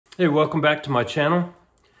Hey, welcome back to my channel.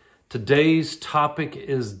 Today's topic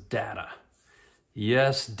is data.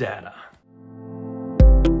 Yes, data.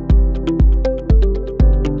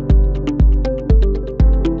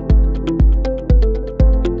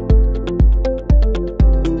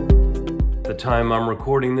 The time I'm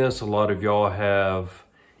recording this, a lot of y'all have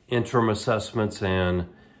interim assessments and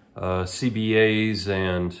CBAs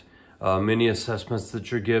and mini assessments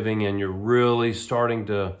that you're giving, and you're really starting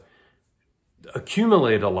to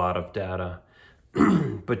accumulate a lot of data,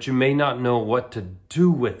 but you may not know what to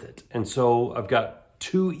do with it. And so I've got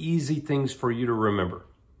two easy things for you to remember,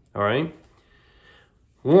 all right?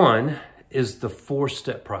 One is the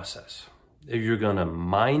four-step process. You're gonna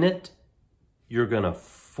mine it, you're gonna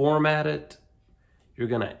format it, you're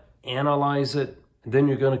gonna analyze it, and then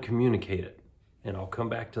you're gonna communicate it. And I'll come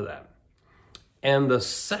back to that. And the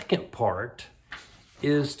second part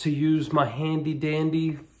is to use my handy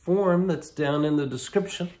dandy form that's down in the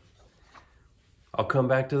description. I'll come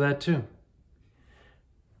back to that too.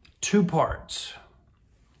 Two parts.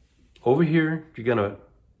 Over here, you're gonna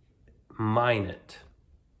mine it.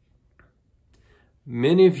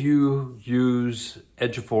 Many of you use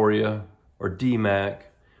Eduphoria or DMAC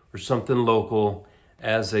or something local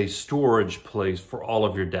as a storage place for all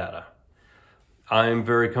of your data. I'm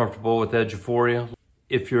very comfortable with Eduphoria.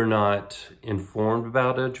 If you're not informed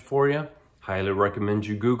about Eduphoria, highly recommend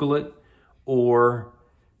you Google it or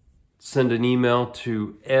send an email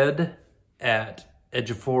to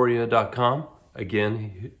ed@eduphoria.com.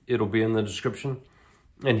 Again, it'll be in the description,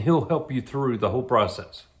 and he'll help you through the whole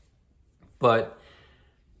process. But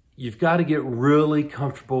you've got to get really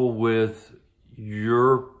comfortable with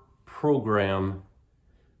your program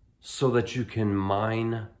so that you can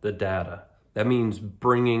mine the data. That means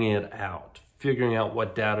bringing it out, figuring out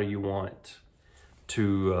what data you want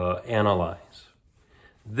to analyze.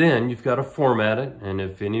 Then you've got to format it, and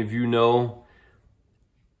if any of you know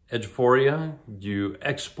Eduphoria, you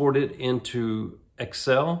export it into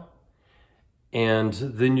Excel, and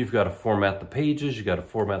then you've got to format the pages, you got to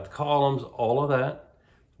format the columns, all of that,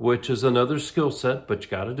 which is another skill set, but you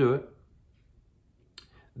got to do it.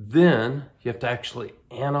 Then you have to actually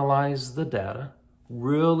analyze the data,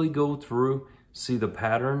 really go through, see the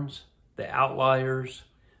patterns, the outliers,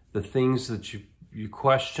 the things that you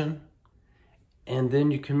question, and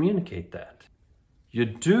then you communicate that. You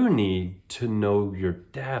do need to know your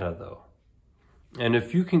data though. And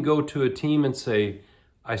if you can go to a team and say,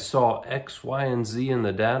 I saw X, Y, and Z in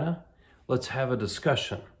the data, let's have a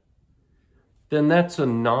discussion. Then that's a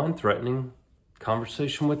non-threatening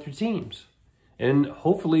conversation with your teams. And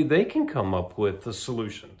hopefully they can come up with the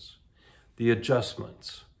solutions, the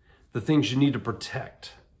adjustments, the things you need to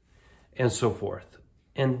protect, and so forth.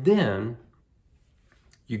 And then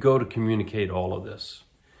you go to communicate all of this.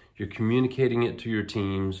 You're communicating it to your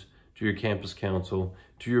teams, to your campus council,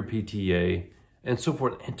 to your PTA, and so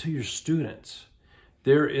forth, and to your students.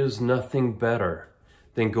 There is nothing better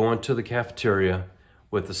than going to the cafeteria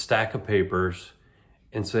with a stack of papers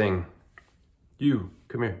and saying, you,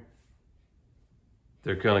 come here.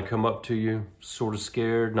 They're gonna come up to you, sort of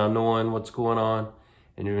scared, not knowing what's going on,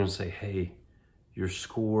 and you're gonna say, hey, your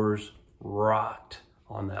scores rocked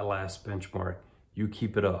on that last benchmark. You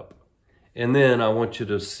keep it up. And then I want you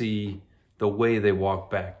to see the way they walk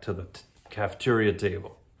back to the cafeteria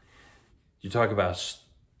table. You talk about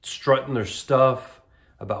strutting their stuff,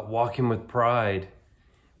 about walking with pride.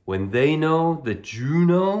 When they know that you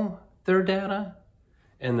know their data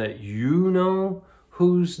and that you know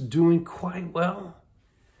who's doing quite well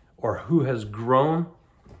or who has grown,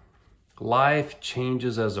 life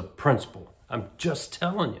changes as a principle. I'm just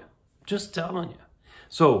telling you, just telling you.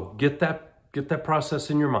 So get that process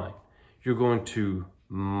in your mind. You're going to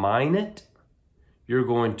mine it, you're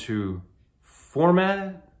going to format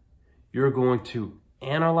it, you're going to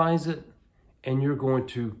analyze it, and you're going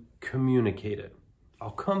to communicate it.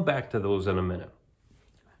 I'll come back to those in a minute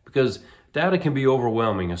because data can be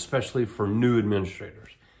overwhelming, especially for new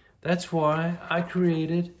administrators. That's why I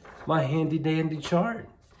created my handy dandy chart.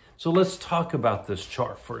 So let's talk about this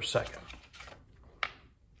chart for a second.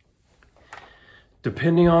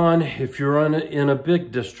 Depending on if you're in a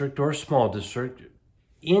big district or a small district,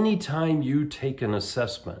 anytime you take an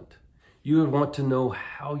assessment, you would want to know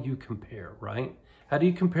how you compare, right? How do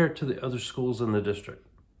you compare to the other schools in the district?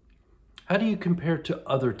 How do you compare to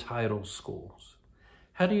other title schools?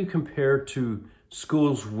 How do you compare to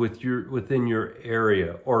schools within your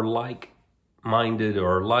area or like-minded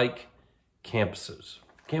or like campuses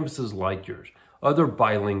like yours, other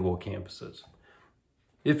bilingual campuses?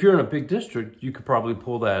 If you're in a big district, you could probably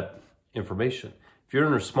pull that information. If you're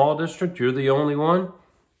in a small district, you're the only one,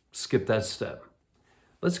 skip that step.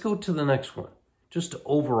 Let's go to the next one. Just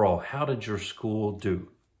overall, how did your school do?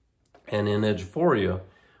 And in Eduphoria,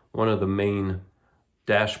 one of the main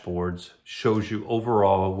dashboards shows you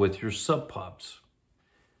overall with your sub-pops.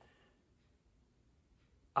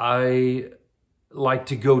 I like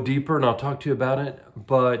to go deeper, and I'll talk to you about it,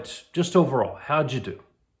 but just overall, how'd you do?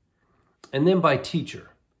 And then by teacher.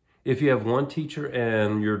 If you have one teacher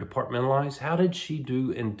and you're departmentalized, how did she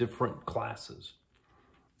do in different classes?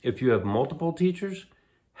 If you have multiple teachers,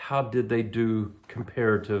 how did they do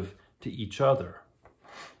comparative to each other?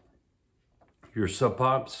 Your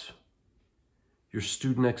sub-pops, your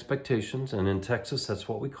student expectations, and in Texas, that's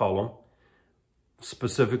what we call them,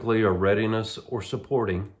 specifically a readiness or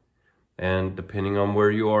supporting. And depending on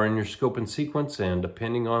where you are in your scope and sequence and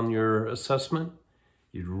depending on your assessment,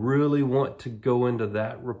 you'd really want to go into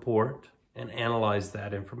that report and analyze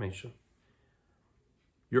that information.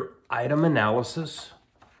 Your item analysis,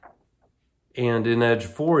 and in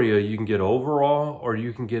Eduphoria, you can get overall or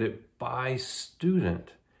you can get it by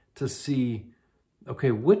student to see,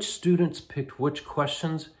 okay, which students picked which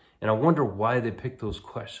questions, and I wonder why they picked those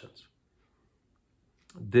questions.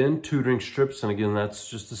 Then tutoring strips, and again, that's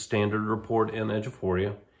just a standard report in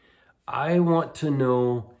Eduphoria. I want to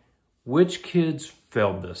know which kids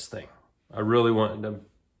failed this thing. I really want the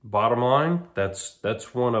bottom line,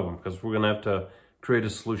 that's one of them, because we're gonna have to create a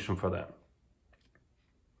solution for that.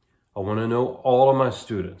 I wanna know all of my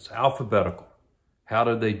students, alphabetical. How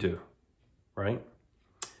did they do, right?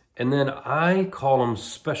 And then I call them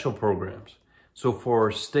special programs. So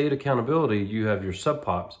for state accountability, you have your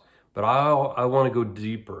sub-pops, but I wanna go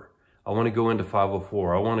deeper. I wanna go into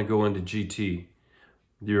 504, I wanna go into GT.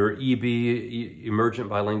 Your EB, emergent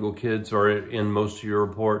bilingual kids, are in most of your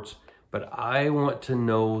reports, but I want to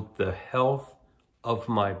know the health of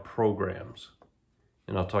my programs.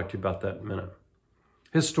 And I'll talk to you about that in a minute.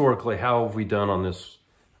 Historically, how have we done on this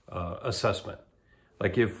assessment?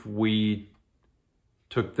 Like if we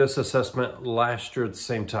took this assessment last year at the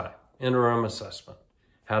same time, interim assessment,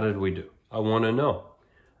 how did we do? I want to know.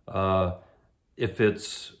 If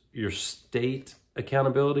it's your state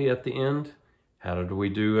accountability at the end, how did we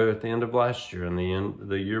do at the end of last year and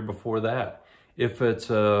the year before that? If it's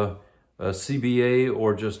a CBA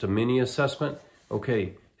or just a mini assessment,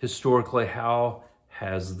 okay, historically, how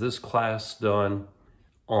has this class done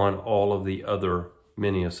on all of the other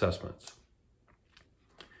mini assessments?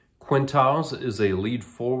 Quintiles is a lead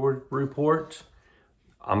forward report.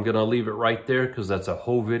 I'm gonna leave it right there because that's a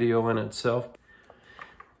whole video in itself.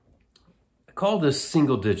 I call this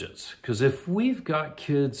single digits because if we've got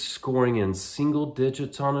kids scoring in single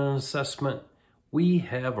digits on an assessment, we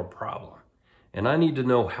have a problem. And I need to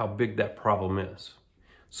know how big that problem is.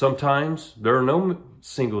 Sometimes there are no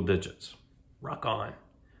single digits. Rock on.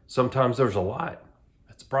 Sometimes there's a lot.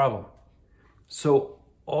 That's a problem. So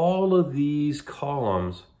all of these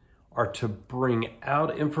columns are to bring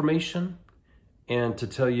out information and to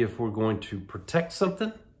tell you if we're going to protect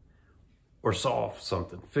something or solve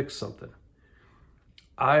something, fix something.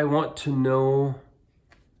 I want to know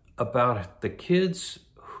about the kids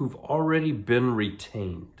who've already been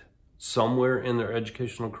retained somewhere in their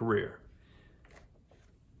educational career.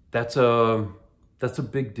 That's a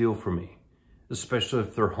big deal for me, especially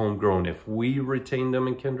if they're homegrown. If we retain them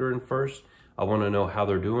in kinder and first, I want to know how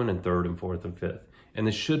they're doing in third and fourth and fifth. And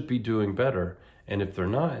they should be doing better. And if they're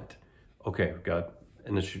not, okay, we've got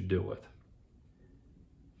an issue to deal with.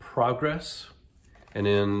 Progress, and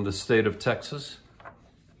in the state of Texas,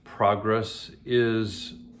 progress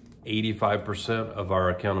is 85% of our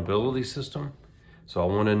accountability system. So I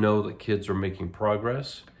want to know that kids are making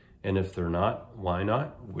progress. And if they're not, why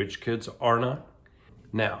not? Which kids are not?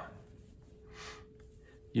 Now,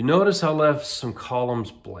 you notice I left some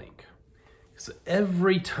columns blank. Because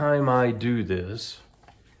every time I do this,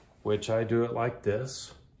 which I do it like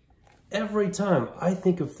this, every time I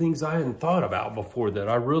think of things I hadn't thought about before that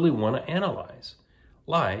I really want to analyze.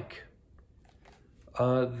 Like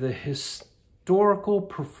the historical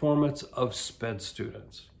performance of SPED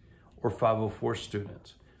students or 504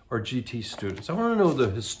 students or GT students. I want to know the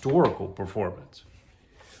historical performance.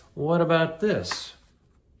 What about this?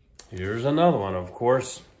 Here's another one, of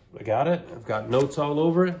course. I got it. I've got notes all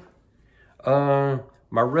over it.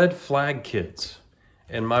 My red flag kids.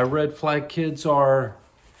 And my red flag kids are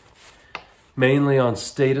mainly on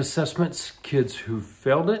state assessments, kids who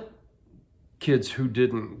failed it, kids who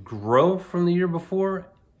didn't grow from the year before,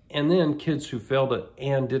 and then kids who failed it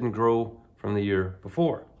and didn't grow from the year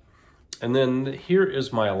before. And then here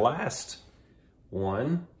is my last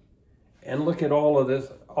one. And look at all of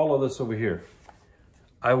this over here.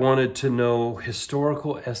 I wanted to know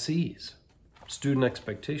historical SEs, student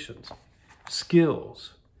expectations,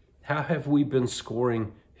 skills, How have we been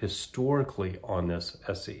scoring historically on this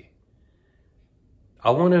SE?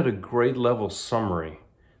 I wanted a grade level summary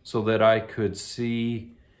so that I could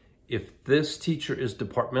see if this teacher is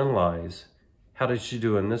departmentalized, how did she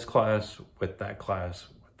do in this class, with that class,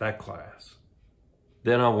 with that class?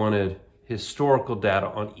 Then I wanted historical data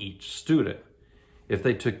on each student. If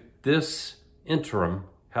they took this interim,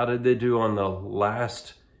 how did they do on the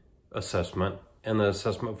last assessment and the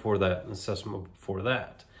assessment before that and the assessment before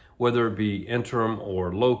that? Whether it be interim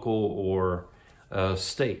or local or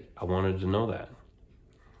state, I wanted to know that.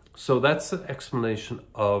 So that's the explanation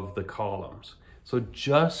of the columns. So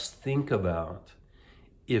just think about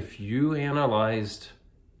if you analyzed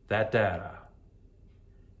that data,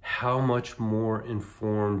 how much more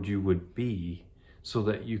informed you would be so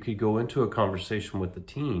that you could go into a conversation with the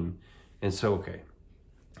team and say, okay,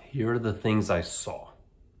 here are the things I saw.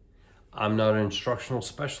 I'm not an instructional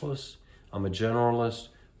specialist, I'm a generalist,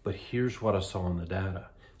 but here's what I saw in the data.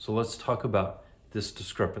 So let's talk about this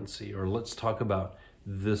discrepancy, or let's talk about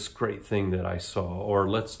this great thing that I saw, or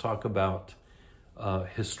let's talk about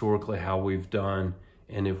historically how we've done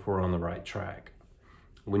and if we're on the right track.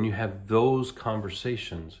 When you have those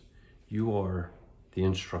conversations, you are the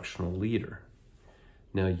instructional leader.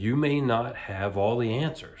 Now, you may not have all the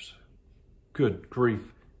answers. Good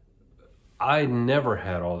grief. I never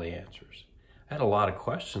had all the answers. I had a lot of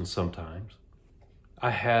questions sometimes. I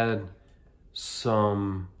had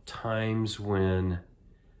some times when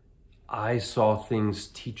I saw things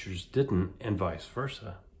teachers didn't, and vice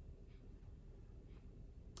versa.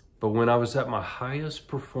 But when I was at my highest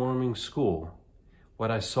performing school, what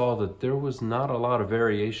I saw that there was not a lot of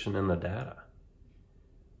variation in the data.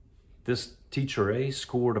 This teacher A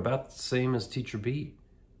scored about the same as teacher B,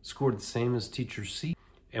 scored the same as teacher C.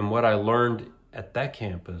 And what I learned at that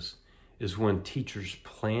campus is when teachers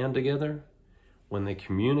plan together, when they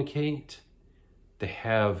communicate, they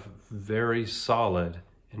have very solid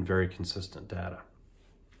and very consistent data.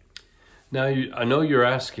 Now, I know you're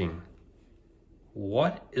asking,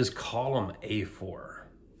 what is column A for?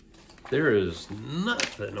 There is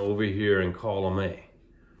nothing over here in column A.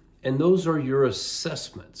 And those are your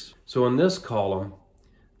assessments. So in this column,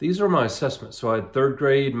 these are my assessments. So I had 3rd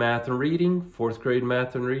grade math and reading, 4th grade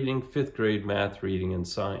math and reading, 5th grade math, reading, and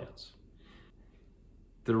science.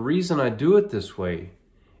 The reason I do it this way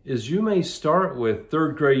is you may start with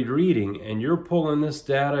 3rd grade reading and you're pulling this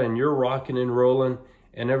data and you're rocking and rolling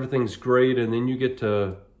and everything's great, and then you get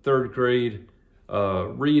to 3rd grade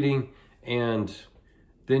reading and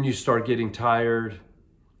then you start getting tired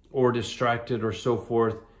or distracted or so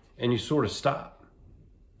forth, and you sort of stop.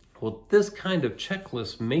 Well, this kind of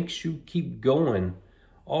checklist makes you keep going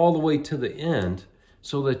all the way to the end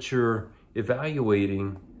so that you're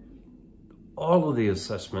evaluating all of the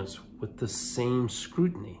assessments with the same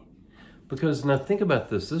scrutiny. Because now think about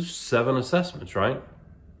this, there's 7 assessments, right?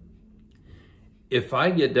 If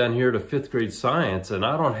I get down here to 5th grade science and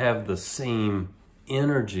I don't have the same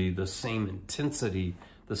energy, the same intensity,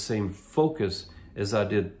 the same focus as I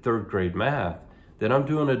did 3rd grade math, then I'm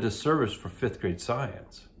doing a disservice for 5th grade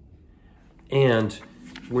science. And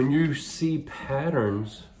when you see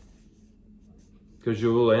patterns, because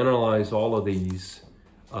you will analyze all of these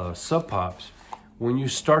sub-pops, when you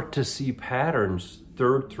start to see patterns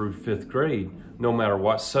 3rd through 5th grade, no matter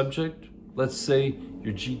what subject, let's say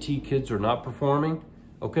your GT kids are not performing,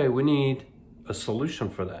 okay, we need a solution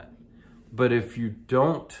for that. But if you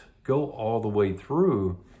don't go all the way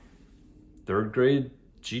through, 3rd grade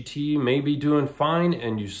GT may be doing fine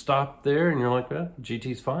and you stop there and you're like, well,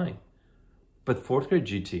 GT's fine. But 4th grade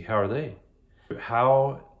GT, how are they?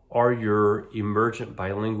 How are your emergent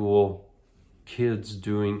bilingual kids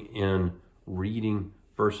doing in reading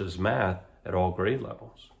versus math at all grade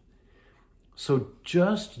levels? So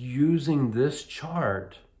just using this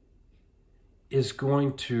chart is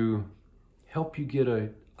going to help you get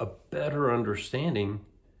a better understanding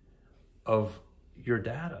of your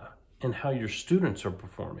data and how your students are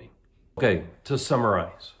performing. Okay, to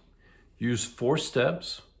summarize, use 4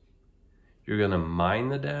 steps. You're going to mine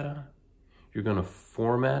the data, you're going to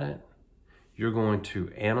format it, you're going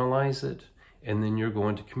to analyze it, and then you're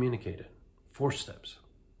going to communicate it. 4 steps.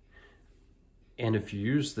 And if you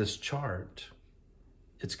use this chart,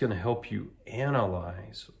 it's going to help you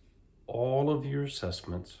analyze all of your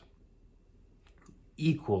assessments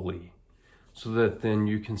equally so that then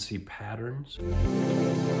you can see patterns.